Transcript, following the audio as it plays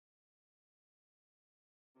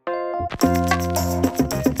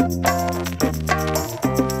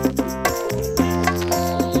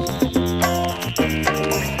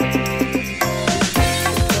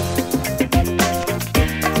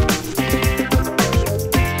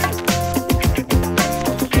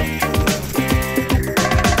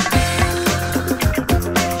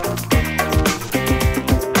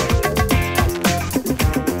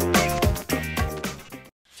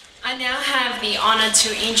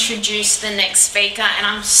To introduce the next speaker, and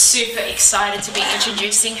I'm super excited to be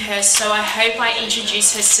introducing her, so I hope I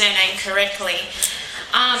introduce her surname correctly.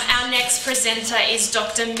 Our next presenter is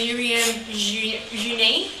Dr. Miriam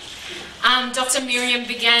Giugni. Dr. Miriam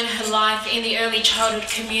began her life in the early childhood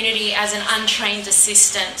community as an untrained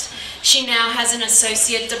assistant. She now has an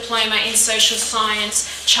associate diploma in social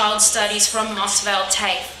science, child studies from Moss Vale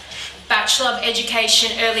TAFE. Bachelor of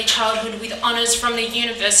Education Early Childhood with honours from the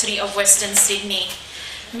University of Western Sydney.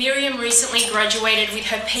 Miriam recently graduated with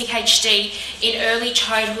her PhD in Early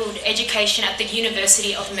Childhood Education at the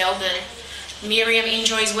University of Melbourne. Miriam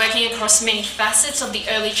enjoys working across many facets of the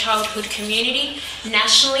early childhood community,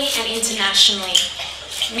 nationally and internationally.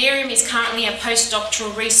 Miriam is currently a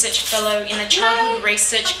postdoctoral research fellow in the Childhood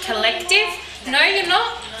Research Collective. No, you're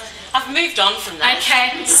not? I've moved on from that.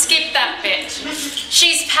 Okay, skip that bit.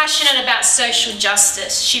 She's passionate about social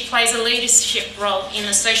justice. She plays a leadership role in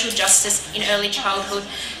the social justice in early childhood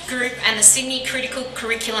group and the Sydney Critical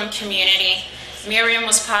Curriculum community. Miriam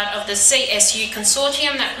was part of the CSU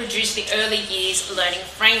consortium that produced the Early Years Learning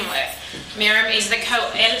Framework. Miriam is the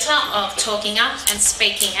co-editor of Talking Up and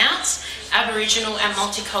Speaking Out, Aboriginal and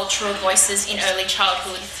Multicultural Voices in Early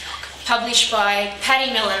Childhood, published by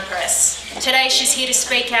Paddy Millen Press. Today she's here to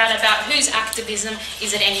speak out about whose activism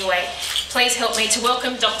is it anyway. Please help me to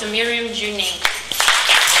welcome Dr. Miriam Giugni.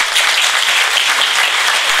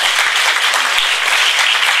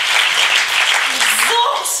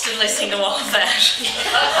 Exhausted listening to all of that.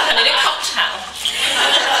 I need a cocktail.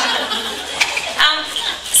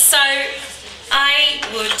 So I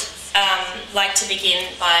would like to begin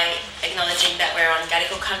by acknowledging that we're on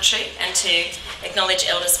Gadigal country and to acknowledge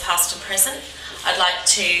elders past and present. I'd like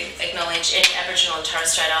to acknowledge any Aboriginal and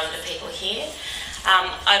Torres Strait Islander people here.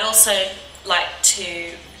 I'd also like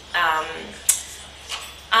to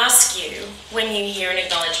ask you, when you hear an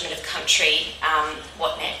acknowledgement of country,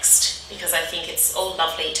 what next? Because I think it's all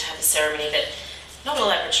lovely to have a ceremony that not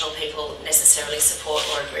all Aboriginal people necessarily support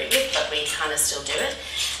or agree with, but we kind of still do it.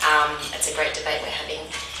 It's a great debate we're having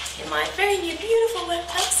in my very new, beautiful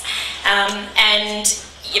workplace. And,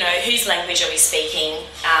 you know, whose language are we speaking?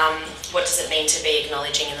 What does it mean to be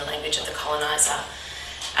acknowledging in the language of the coloniser?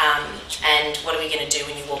 And what are we going to do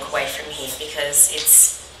when you walk away from here? Because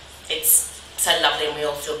it's so lovely and we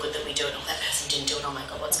all feel good that we do it. Oh, that person didn't do it. Oh my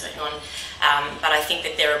God, what's going on? But I think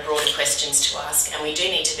that there are broader questions to ask, and we do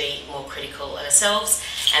need to be more critical of ourselves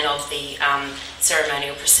and of the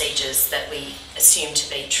ceremonial procedures that we assume to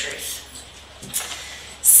be truth.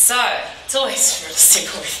 So, it's always really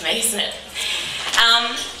simple with me, isn't it?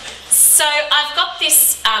 So I've got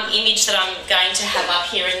this image that I'm going to have up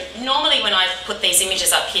here, and normally when I put these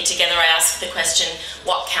images up here together I ask the question,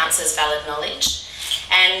 what counts as valid knowledge?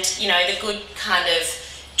 And, you know, the good kind of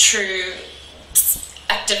true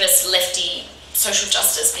activist, lefty, social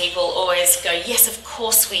justice people always go, yes, of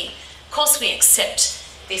course we accept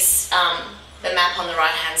this, the map on the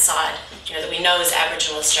right-hand side, you know, that we know is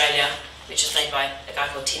Aboriginal Australia, which is made by a guy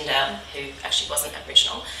called Tyndale, who actually wasn't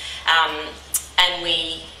Aboriginal. And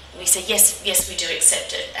we say, yes, we do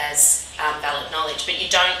accept it as valid knowledge, but you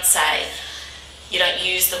don't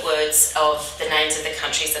use the words of the names of the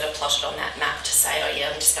countries that are plotted on that map to say, oh yeah,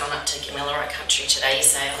 I'm just going up to Gamilaroi country today. You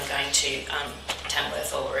say, I'm going to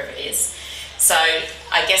Tamworth or wherever it is. So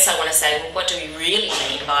I guess I want to say, well, what do we really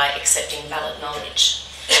mean by accepting valid knowledge?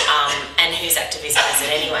 And whose activism is it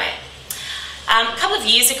anyway? A couple of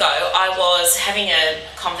years ago, I was having a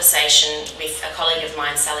conversation with a colleague of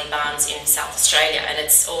mine, Sally Barnes, in South Australia, and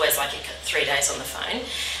it's always like 3 days on the phone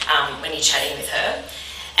when you're chatting with her.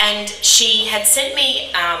 And she had sent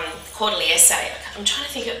me a quarterly essay. I'm trying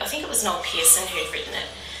to think, I think it was Noel Pearson who'd written it,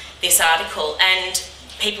 this article, and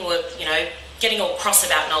people were, you know, getting all cross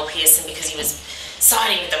about Noel Pearson because he was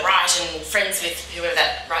siding with the right and friends with whoever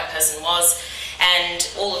that right person was, and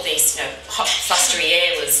all of these, you know, hot, flustery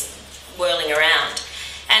air was whirling around.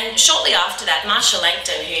 And shortly after that, Marsha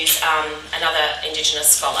Langton, who's another Indigenous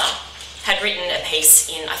scholar, had written a piece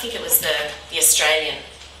in, I think it was the Australian,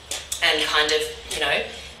 and kind of, you know,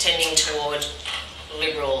 tending toward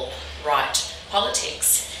liberal right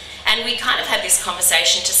politics. And we kind of had this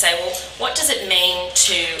conversation to say, well, what does it mean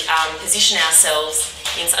to position ourselves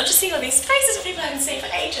in... I'm just seeing all these faces of people I haven't seen for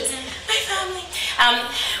ages. My family.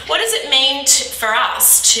 What does it mean for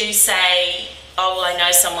us to say, oh, well, I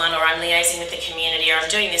know someone, or I'm liaising with the community, or I'm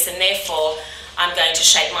doing this, and therefore I'm going to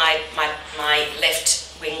shape my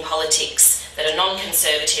left-wing politics that are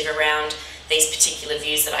non-conservative around these particular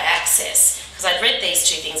views that I access? Because I'd read these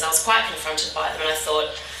two things, I was quite confronted by them, and I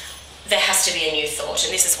thought, there has to be a new thought,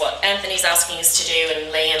 and this is what Anthony's asking us to do,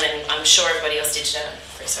 and Liam, and I'm sure everybody else did today. I'm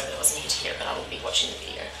very sorry that I wasn't here to hear it, but I will be watching the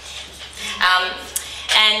video.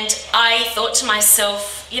 And I thought to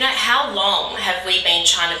myself, you know, how long have we been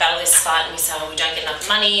trying to battle this fight, and we say, oh, we don't get enough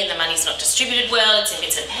money, and the money's not distributed well, it's in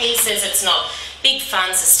bits and pieces, it's not big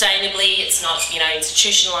funds sustainably, it's not, you know,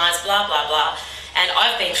 institutionalised, blah, blah, blah. And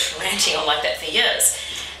I've been ranting on like that for years.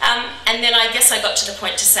 And then I guess I got to the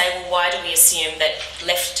point to say, well, why do we assume that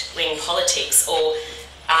left-wing politics or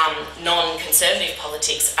non-conservative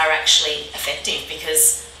politics are actually effective?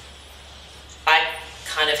 Because I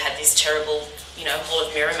kind of had this terrible, you know, hall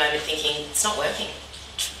of mirror moment thinking, it's not working.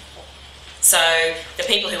 So the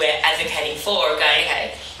people who we're advocating for are going,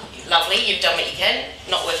 okay, lovely, you've done what you can,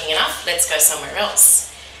 not working enough, let's go somewhere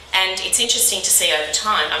else. And it's interesting to see over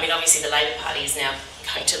time, I mean, obviously the Labor Party is now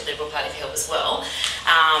going to the Liberal Party of Help as well,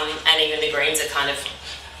 and even the Greens are kind of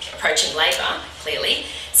approaching Labor, clearly.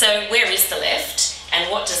 So where is the left, and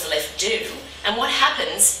what does the left do? And what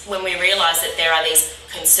happens when we realise that there are these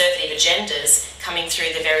conservative agendas coming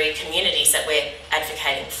through the very communities that we're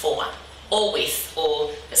advocating for, or with,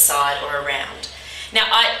 or beside, or around? Now,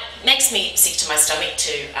 it makes me sick to my stomach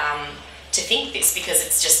to think this, because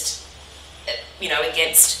it's just, you know,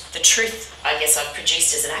 against the truth, I guess, I've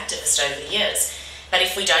produced as an activist over the years. But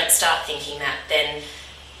if we don't start thinking that, then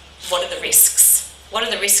what are the risks? What are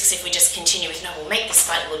the risks if we just continue with, no, we'll make this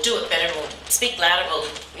fight, we'll do it better, we'll speak louder, we'll,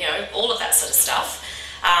 you know, all of that sort of stuff.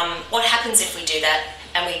 What happens if we do that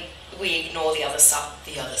and we ignore the other side?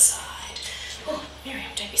 Oh, Miriam,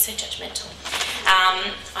 don't be so judgmental.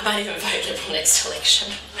 I might even vote Liberal next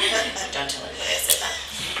election. Don't tell anybody I said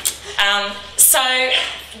that. So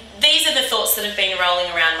these are the thoughts that have been rolling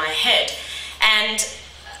around my head, and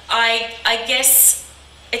I guess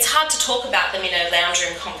it's hard to talk about them in a lounge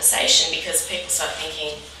room conversation, because people start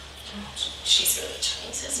thinking, oh, she's really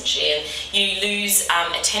changed, isn't she? And you lose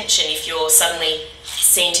attention if you're suddenly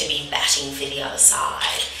seen to be batting for the other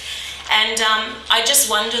side. And I just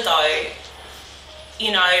wonder, though,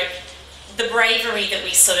 you know, the bravery that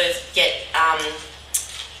we sort of get,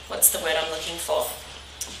 what's the word I'm looking for?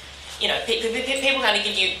 You know, people kind of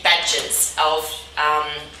give you badges of, I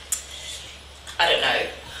don't know,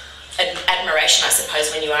 admiration, I suppose,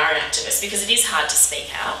 when you are an activist, because it is hard to speak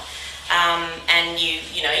out, and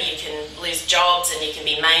you know, you can lose jobs, and you can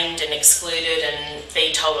be maimed and excluded and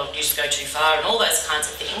be told, oh, you just go too far, and all those kinds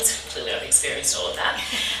of things. Clearly I've experienced all of that.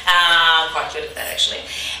 Quite good at that, actually.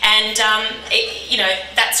 And you know,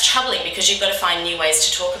 that's troubling, because you've got to find new ways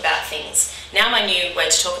to talk about things. Now my new way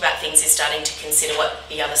to talk about things is starting to consider what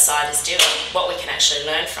the other side is doing, what we can actually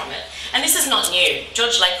learn from it. And this is not new.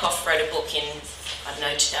 George Lakoff wrote a book in, I don't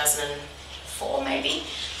know, 2004 maybe,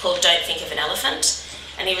 called Don't Think of an Elephant.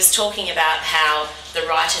 And he was talking about how the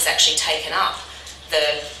right has actually taken up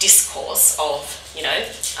the discourse of, you know,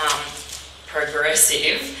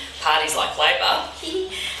 progressive parties like Labor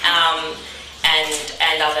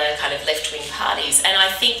and other kind of left-wing parties. And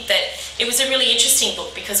I think that it was a really interesting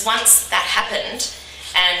book, because once that happened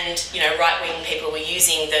and, you know, right-wing people were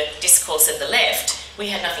using the discourse of the left, we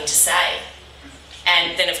had nothing to say.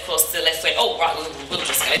 And then, of course, the left went, oh, right, we'll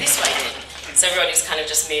just go this way then. So everybody's kind of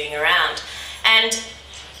just moving around. And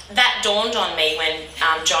that dawned on me when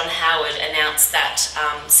John Howard announced that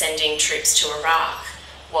sending troops to Iraq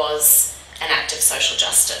was an act of social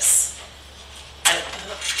justice. And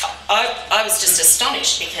I was just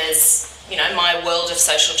astonished, because, you know, my world of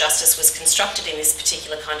social justice was constructed in this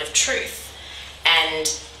particular kind of truth. And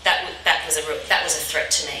that was a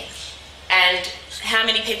threat to me. And how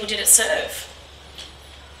many people did it serve?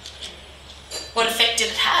 What effect did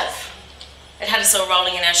it have? It had us all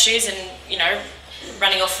rolling in our shoes and, you know,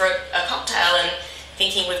 running off for a cocktail and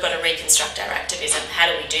thinking we've got to reconstruct our activism. How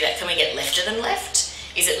do we do that? Can we get lefter than left?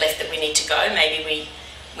 Is it left that we need to go? Maybe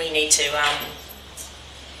we need to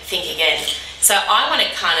think again. So I want to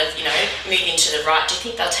kind of, you know, move into the right. Do you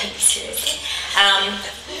think they'll take me seriously?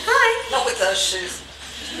 Hi. Not with those shoes.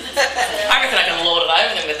 I reckon I can lord it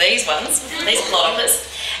over them with these ones, these clodhoppers.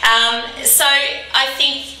 So I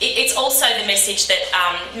think it's also the message that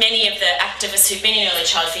many of the activists who've been in early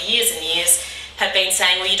childhood for years and years have been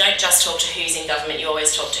saying, well, you don't just talk to who's in government, you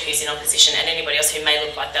always talk to who's in opposition, and anybody else who may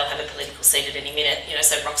look like they'll have a political seat at any minute, you know,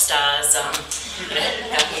 so rock stars, you know,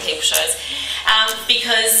 government people shows.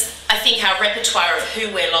 Because I think our repertoire of who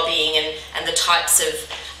we're lobbying and the types of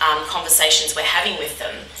conversations we're having with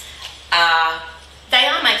them, they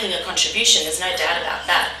are making a contribution, there's no doubt about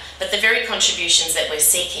that. But the very contributions that we're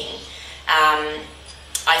seeking,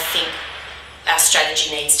 I think our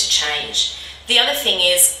strategy needs to change. The other thing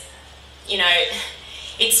is, you know,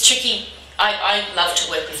 it's tricky. I love to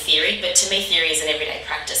work with theory, but to me theory is an everyday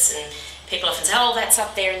practice, and people often say, oh, that's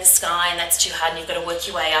up there in the sky and that's too hard and you've got to work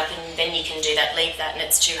your way up and then you can do that, leave that and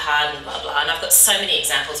it's too hard and blah, blah. And I've got so many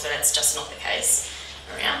examples where that's just not the case,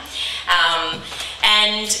 Miriam.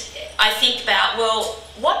 And I think about, well,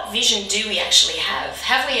 what vision do we actually have?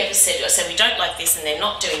 Have we ever said, we don't like this and they're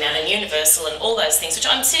not doing that, and universal and all those things, which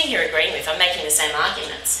I'm sitting here agreeing with, I'm making the same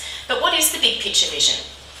arguments. But what is the big picture vision?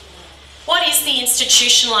 What is the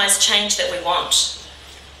institutionalised change that we want?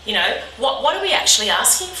 You know, what are we actually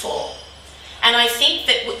asking for? And I think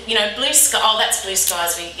that, you know, blue sky, oh, that's blue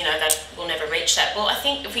skies, that we'll never reach that. Well, I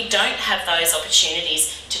think if we don't have those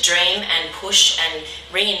opportunities to dream and push and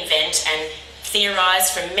reinvent and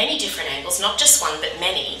theorise from many different angles, not just one but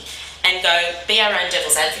many, and go be our own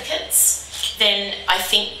devil's advocates, then I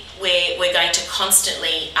think we're going to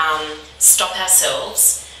constantly stop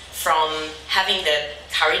ourselves from having the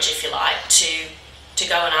courage, if you like, to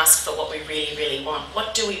go and ask for what we really, really want.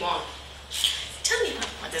 What do we want? Tell me what.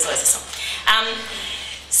 There's always a song.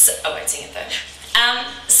 So, I won't sing it though.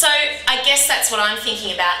 So I guess that's what I'm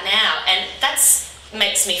thinking about now, and that's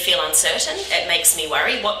makes me feel uncertain. It makes me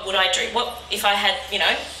worry. What would I do? What if I had, you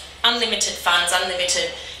know, unlimited funds,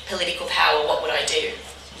 unlimited political power? What would I do?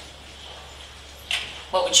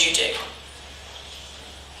 What would you do?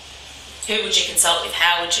 Who would you consult with?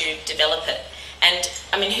 How would you develop it? And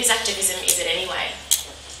I mean, whose activism is it anyway?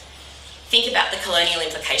 Think about the colonial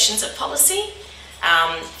implications of policy.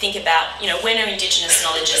 Think about, you know, when are Indigenous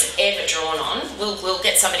knowledges ever drawn on? We'll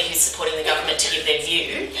get somebody who's supporting the government to give their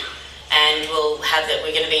view, and we'll have that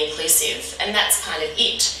we're going to be inclusive, and that's kind of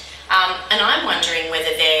it. And I'm wondering whether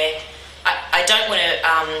I don't want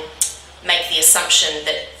to make the assumption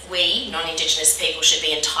that we, non-Indigenous people, should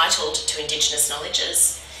be entitled to Indigenous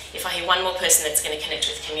knowledges. If I hear one more person that's going to connect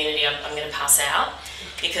with the community, I'm going to pass out,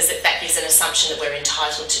 because that gives an assumption that we're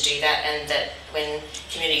entitled to do that, and that when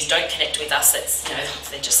communities don't connect with us, that's, you know,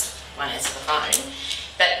 they just won't answer the phone.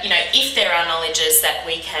 But, you know, if there are knowledges that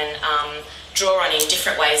we can draw on in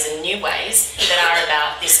different ways and new ways that are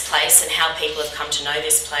about this place and how people have come to know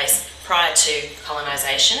this place prior to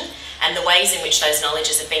colonisation, and the ways in which those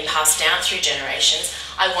knowledges have been passed down through generations,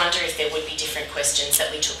 I wonder if there would be different questions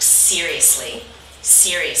that we took seriously,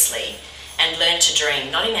 and learned to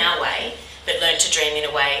dream, not in our way, but learned to dream in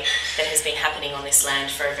a way that has been happening on this land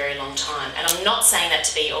for a very long time. And I'm not saying that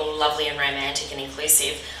to be all lovely and romantic and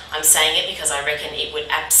inclusive. I'm saying it because I reckon it would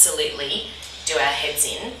absolutely do our heads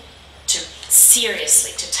in to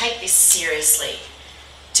take this seriously,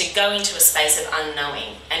 to go into a space of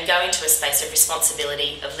unknowing and go into a space of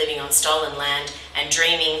responsibility of living on stolen land and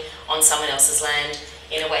dreaming on someone else's land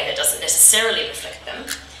in a way that doesn't necessarily reflect them,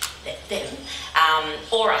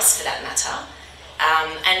 or us for that matter.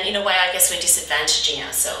 And in a way, I guess we're disadvantaging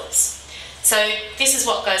ourselves. So this is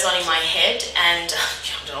what goes on in my head, and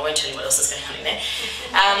I won't tell you what else is going on in there.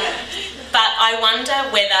 But I wonder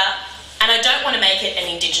whether, and I don't want to make it an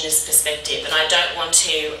Indigenous perspective, and I don't want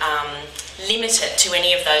to limit it to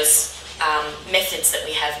any of those methods that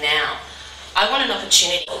we have now. I want an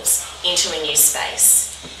opportunity into a new space.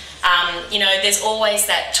 You know, there's always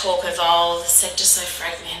that talk of, oh, the sector's so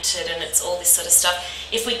fragmented and it's all this sort of stuff.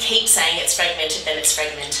 If we keep saying it's fragmented, then it's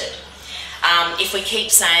fragmented. If we keep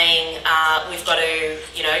saying we've got to,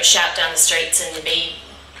 you know, shout down the streets and be,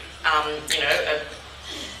 you know,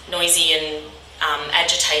 noisy and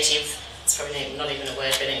agitative, it's probably not even a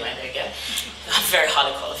word, but anyway, there you go. I'm very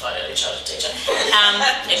highly qualified early childhood teacher.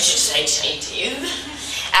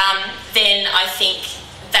 Then I think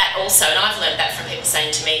that also, and I've learned that from people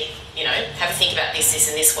saying to me, you know, have a think about this, this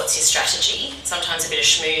and this, what's your strategy? Sometimes a bit of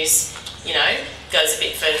schmooze, you know, goes a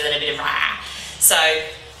bit further than a bit of rah. So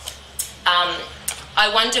I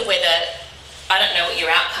wonder whether, I don't know what your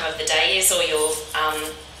outcome of the day is or your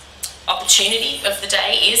opportunity of the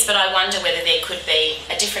day is, but I wonder whether there could be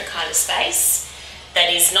a different kind of space that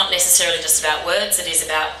is not necessarily just about words, it is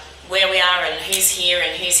about where we are and who's here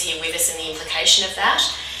with us and the implication of that.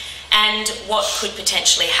 And what could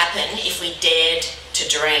potentially happen if we dared to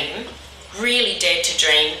dream, really dared to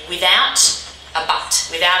dream without a but,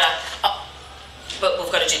 but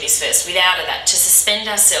we've got to do this first, without a that, to suspend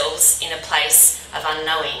ourselves in a place of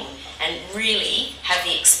unknowing and really have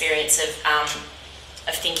the experience of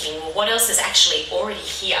thinking, well, what else is actually already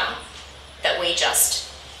here that we just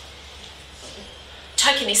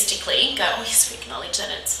tokenistically go, oh yes, we acknowledge that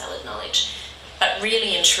and it's valid knowledge, but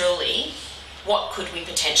really and truly what could we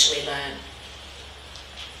potentially learn?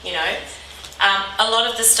 You know, a lot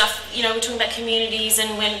of the stuff, you know, we're talking about communities,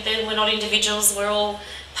 and when we're not individuals, we're all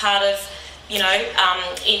part of, you know,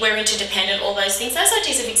 we're interdependent, all those things. Those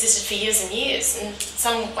ideas have existed for years and years, and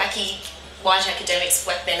some wacky white academics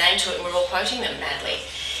whack their name to it and we're all quoting them madly.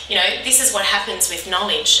 You know, this is what happens with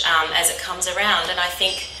knowledge as it comes around, and I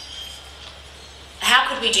think, how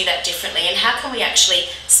could we do that differently, and how can we actually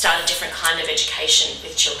start a different kind of education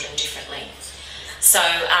with children differently? So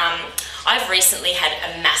I've recently had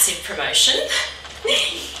a massive promotion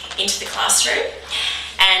into the classroom,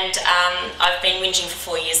 and I've been whinging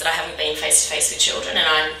for 4 years that I haven't been face to face with children,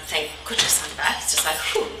 and thank goodness I'm back. It's just like,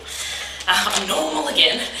 whew, I'm normal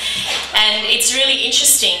again. And it's really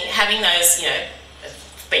interesting having those, you know,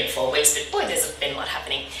 it's been 4 weeks, but boy, there's been a lot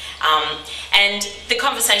happening. And the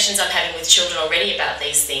conversations I'm having with children already about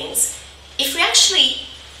these things, if we actually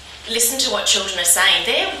listen to what children are saying,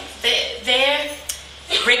 their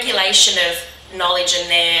regulation of knowledge and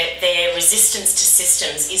their resistance to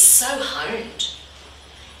systems is so honed.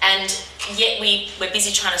 And yet we're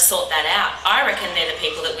busy trying to sort that out. I reckon they're the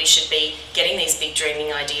people that we should be getting these big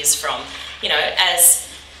dreaming ideas from, you know, as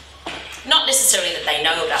not necessarily that they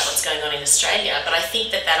know about what's going on in Australia, but I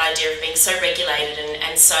think that idea of being so regulated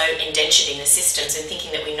and so indentured in the systems and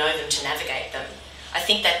thinking that we know them to navigate them, I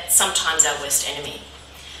think that's sometimes our worst enemy.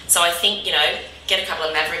 So I think, you know, get a couple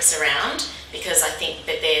of mavericks around, because I think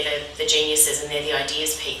that they're the geniuses and they're the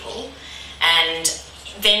ideas people, and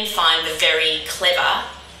then find the very clever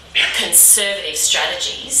conservative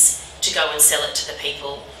strategies to go and sell it to the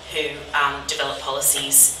people who develop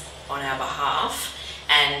policies on our behalf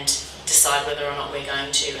and decide whether or not we're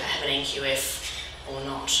going to have an NQF or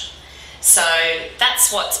not. So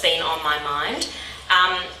that's what's been on my mind.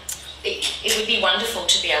 It would be wonderful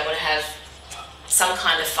to be able to have some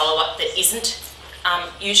kind of follow-up that isn't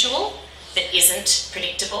usual, that isn't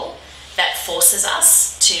predictable, that forces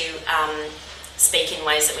us to speak in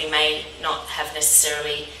ways that we may not have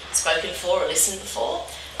necessarily spoken for or listened for.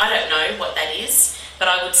 I don't know what that is, but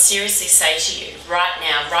I would seriously say to you right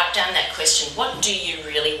now, write down that question, what do you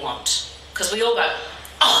really want? Because we all go,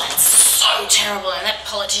 oh, that's so terrible, and that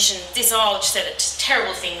politician, just said a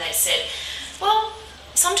terrible thing they said. Well,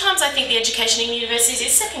 sometimes I think the education in universities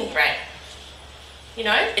is second grade. You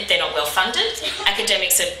know, they're not well funded.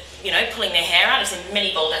 Academics are, you know, pulling their hair out. I've seen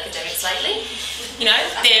many bald academics lately. You know,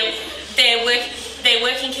 their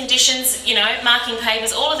working conditions, you know, marking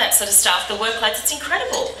papers, all of that sort of stuff, the workloads, it's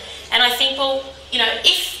incredible. And I think, well, you know,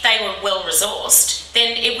 if they were well resourced,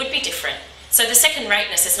 then it would be different. So the second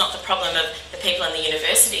rateness is not the problem of the people in the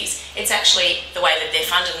universities, it's actually the way that they're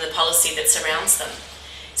funded and the policy that surrounds them.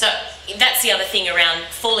 So that's the other thing around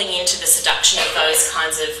falling into the seduction of those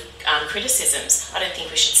kinds of criticisms. I don't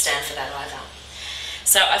think we should stand for that either.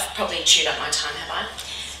 So I've probably chewed up my time, have I?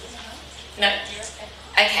 No?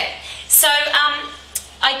 Okay. So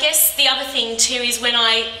I guess the other thing too is when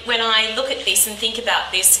I look at this and think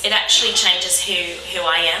about this, it actually changes who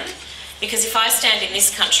I am. Because if I stand in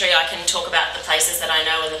this country, I can talk about the places that I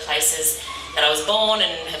know and the places that I was born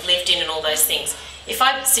and have lived in and all those things. If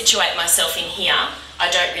I situate myself in here,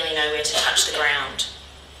 I don't really know where to touch the ground.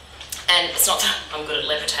 And it's not that I'm good at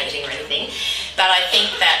levitating or anything, but I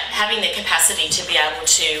think that having the capacity to be able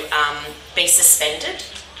to be suspended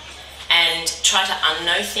and try to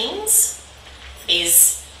unknow things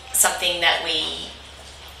is something that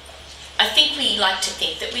I think we like to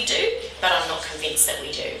think that we do, but I'm not convinced that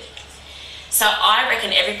we do. So I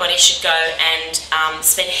reckon everybody should go and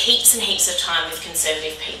spend heaps and heaps of time with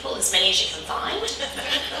conservative people, as many as you can find.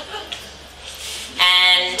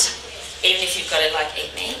 And even if you've got to, like,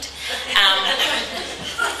 eat meat.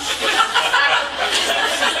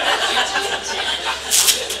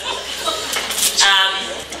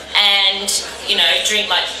 And, you know, drink,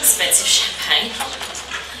 like, expensive champagne.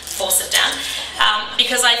 Force it down.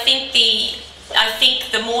 Because I think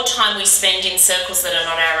the more time we spend in circles that are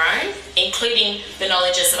not our own, including the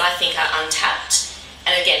knowledges that I think are untapped,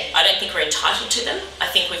 and again, I don't think we're entitled to them. I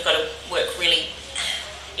think we've got to work really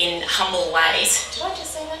in humble ways. Did I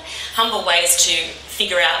just say that? Humble ways to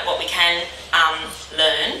figure out what we can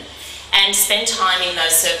learn and spend time in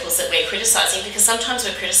those circles that we're criticising, because sometimes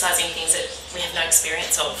we're criticising things that we have no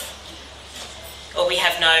experience of or we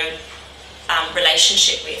have no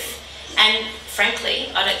relationship with. And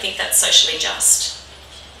frankly, I don't think that's socially just.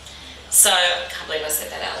 So, I can't believe I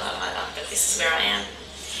said that out loud either, but this is where I am.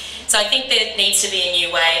 So I think there needs to be a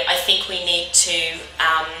new way. I think we need to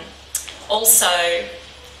also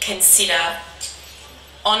consider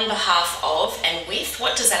on behalf of and with,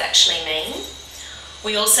 what does that actually mean?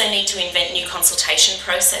 We also need to invent new consultation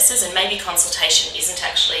processes, and maybe consultation isn't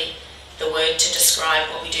actually the word to describe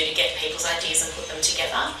what we do to get people's ideas and put them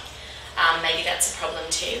together. Maybe that's a problem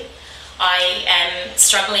too. I am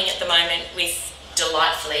struggling at the moment with,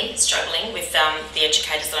 delightfully struggling with the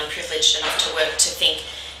educators that I'm privileged enough to work to think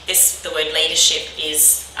the word leadership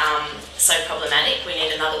is so problematic. We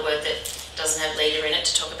need another word that doesn't have leader in it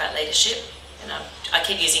to talk about leadership. And I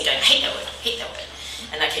keep using don't hate that word,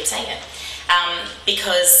 and I keep saying it.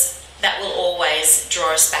 Because that will always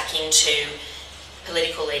draw us back into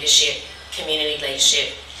political leadership, community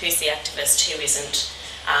leadership, who's the activist, who isn't.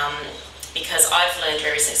 Because I've learned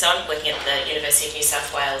very soon, so I'm working at the University of New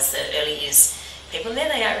South Wales, the early years people, and there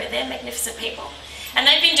they are, they're magnificent people. And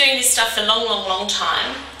they've been doing this stuff for a long, long, long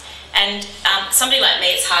time. And somebody like me,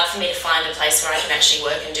 it's hard for me to find a place where I can actually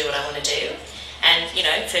work and do what I want to do. And, you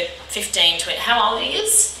know, for 15, 20, how old are you?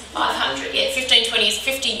 500, yeah, 15, 20 years,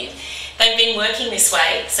 50 years. They've been working this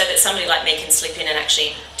way so that somebody like me can slip in and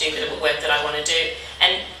actually do a bit of work that I want to do.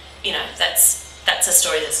 And, you know, that's a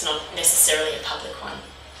story that's not necessarily a public one.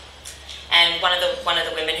 And one of the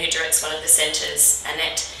women who directs one of the centres,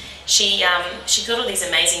 Annette, she got all these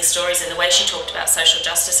amazing stories, and the way she talked about social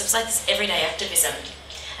justice, it was like this everyday activism.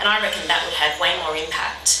 And I reckon that would have way more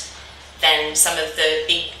impact than some of the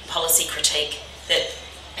big policy critique that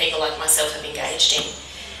people like myself have engaged in.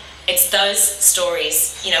 It's those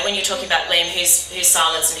stories, you know, when you're talking about Liam, who's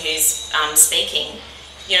silenced and who's speaking,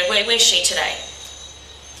 you know, where's she today?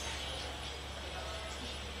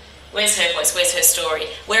 Where's her voice? Where's her story?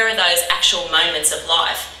 Where are those actual moments of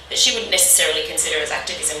life that she wouldn't necessarily consider as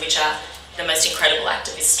activism, which are the most incredible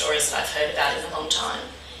activist stories that I've heard about in a long time?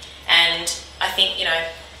 And I think, you know,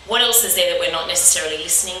 what else is there that we're not necessarily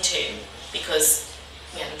listening to because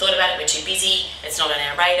we haven't thought about it, we're too busy, it's not on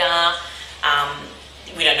our radar,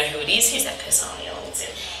 we don't know who it is, who's that person on your own,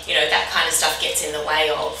 you know, that kind of stuff gets in the way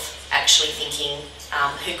of actually thinking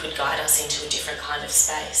who could guide us into a different kind of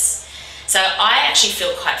space. So I actually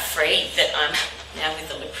feel quite free that I'm now with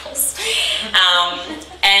the Liberals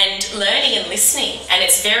and learning and listening, and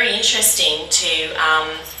it's very interesting to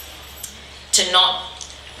not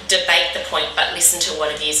debate the point but listen to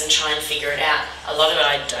what it is and try and figure it out. A lot of it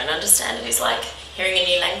I don't understand. It is like hearing a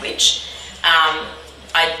new language.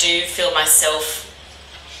 I do feel myself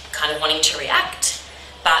kind of wanting to react,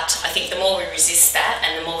 but I think the more we resist that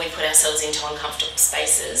and the more we put ourselves into uncomfortable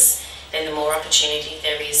spaces, then the more opportunity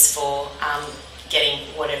there is for getting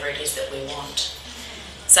whatever it is that we want.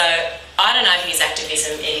 So I don't know whose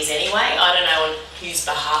activism it is anyway. I don't know on whose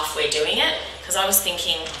behalf we're doing it, because I was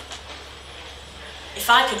thinking, if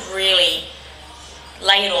I could really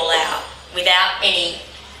lay it all out without any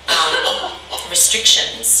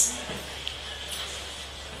restrictions,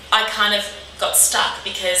 I kind of got stuck,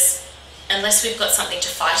 because unless we've got something to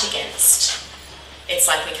fight against, it's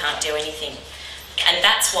like we can't do anything. And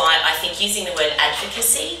that's why I think using the word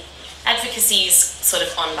advocacy is sort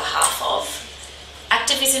of on behalf of.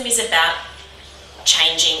 Activism is about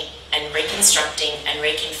changing and reconstructing and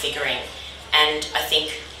reconfiguring. And I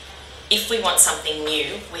think if we want something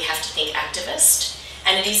new, we have to think activist.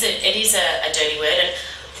 And it is a dirty word. And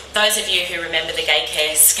those of you who remember the gay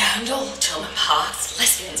care scandal, Tillman Park,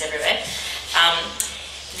 lesbians everywhere,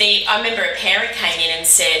 I remember a parent came in and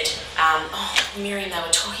said, oh, Miriam, they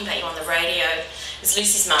were talking about you on the radio. It was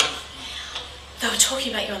Lucy's mum. They were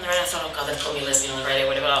talking about you on the radio. I thought, oh God, they've called me a lesbian on the radio,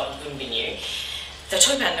 whatever, it wouldn't be new. They were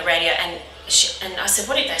talking about it on the radio, and I said,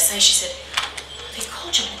 what did they say? She said, they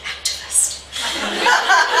called you an activist.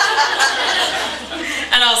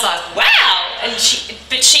 And I was like, wow!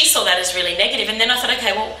 But she saw that as really negative, and then I thought,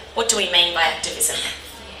 okay, well, what do we mean by activism?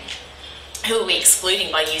 Who are we excluding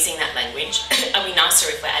by using that language? Are we nicer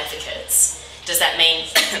if we're advocates? Does that mean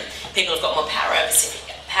people have got more power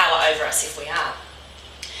over us if we are?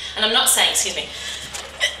 And I'm not saying, excuse me,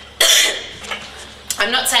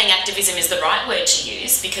 I'm not saying activism is the right word to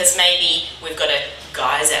use, because maybe we've got to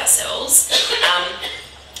guise ourselves.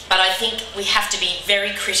 But I think we have to be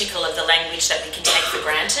very critical of the language that we can take for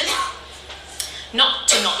granted. Not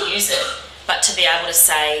to not use it, but to be able to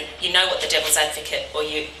say, you know what the devil's advocate, or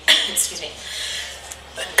you, excuse me,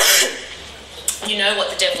 you know what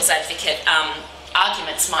the devil's advocate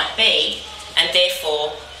arguments might be, and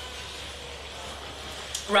therefore,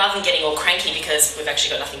 rather than getting all cranky because we've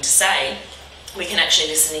actually got nothing to say, we can actually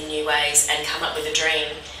listen in new ways and come up with a dream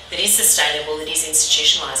that is sustainable, that is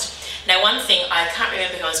institutionalised. Now, one thing, I can't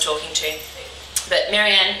remember who I was talking to, but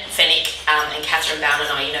Marianne Fennick and Catherine Bowen and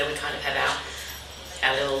I, you know, we kind of have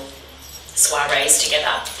our little soirees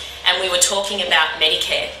together, and we were talking about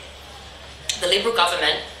Medicare. The Liberal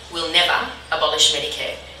government will never abolish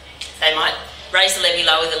Medicare. They might raise the levy,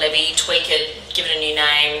 lower the levy, tweak it, give it a new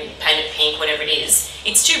name, paint it pink, whatever it is.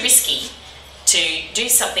 It's too risky to do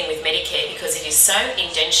something with Medicare because it is so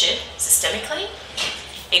indentured systemically.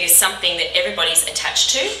 It is something that everybody's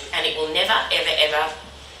attached to, and it will never, ever, ever,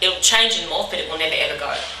 it'll change and morph, but it will never, ever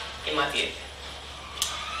go, in my view.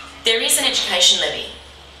 There is an education levy.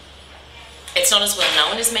 It's not as well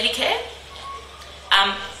known as Medicare.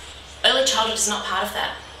 Early childhood is not part of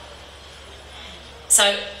that.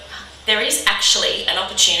 So there is actually an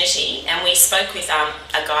opportunity, and we spoke with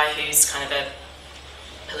a guy who's kind of a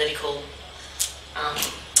political,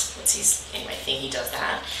 what's his, anyway, thing, he does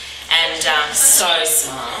that, and so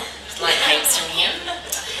smart, like heaps from him.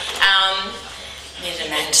 Needed a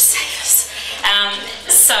man to save us. And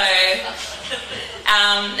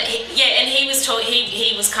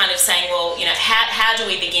he was kind of saying, well, you know, how do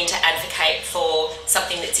we begin to advocate for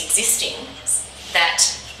something that's existing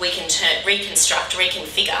that we can reconstruct,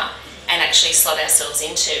 reconfigure, and actually slot ourselves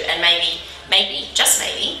into, and maybe, just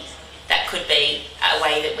maybe, that could be a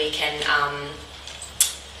way that we can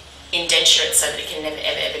indenture it so that it can never,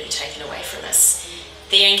 ever, ever be taken away from us.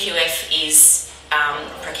 The NQF is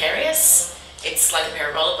precarious. It's like a pair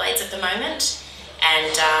of rollerblades at the moment,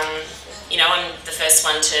 and you know, I'm the first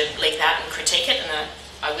one to leap out and critique it, and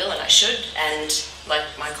I will and I should, and like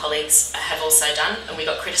my colleagues have also done, and we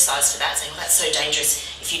got criticised for that, saying, well, that's so dangerous,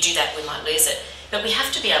 if you do that we might lose it. But we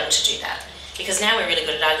have to be able to do that, because now we're really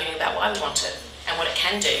good at arguing about why we want it, and what it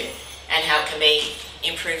can do, and how it can be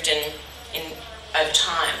improved in over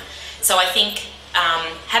time. So I think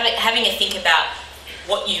having a think about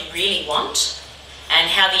what you really want, and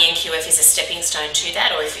how the NQF is a stepping stone to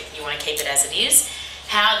that, or if you want to keep it as it is,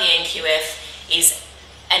 how the NQF is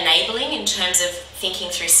enabling in terms of thinking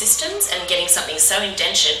through systems and getting something so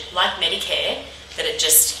indentured, like Medicare, that it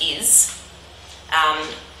just is.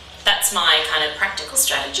 That's my kind of practical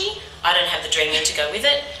strategy. I don't have the dreaming to go with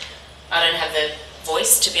it. I don't have the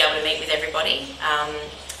voice to be able to meet with everybody.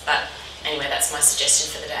 But anyway, that's my suggestion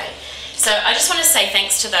for the day. So I just want to say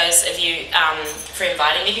thanks to those of you for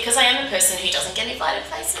inviting me, because I am a person who doesn't get invited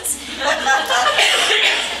places.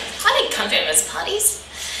 I think conference parties.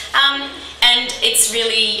 And it's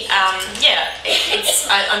really,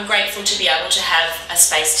 I'm grateful to be able to have a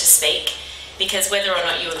space to speak, because whether or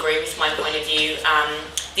not you agree with my point of view,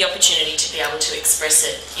 the opportunity to be able to express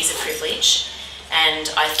it is a privilege. And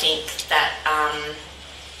I think that,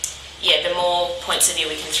 the more points of view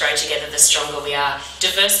we can throw together, the stronger we are.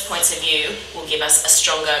 Diverse points of view will give us a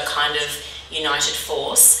stronger kind of united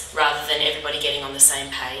force, rather than everybody getting on the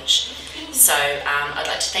same page. So I'd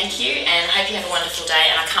like to thank you, and I hope you have a wonderful day,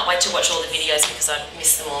 and I can't wait to watch all the videos because I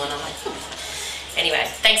missed them all, and I'm like, anyway,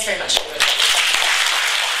 thanks very much.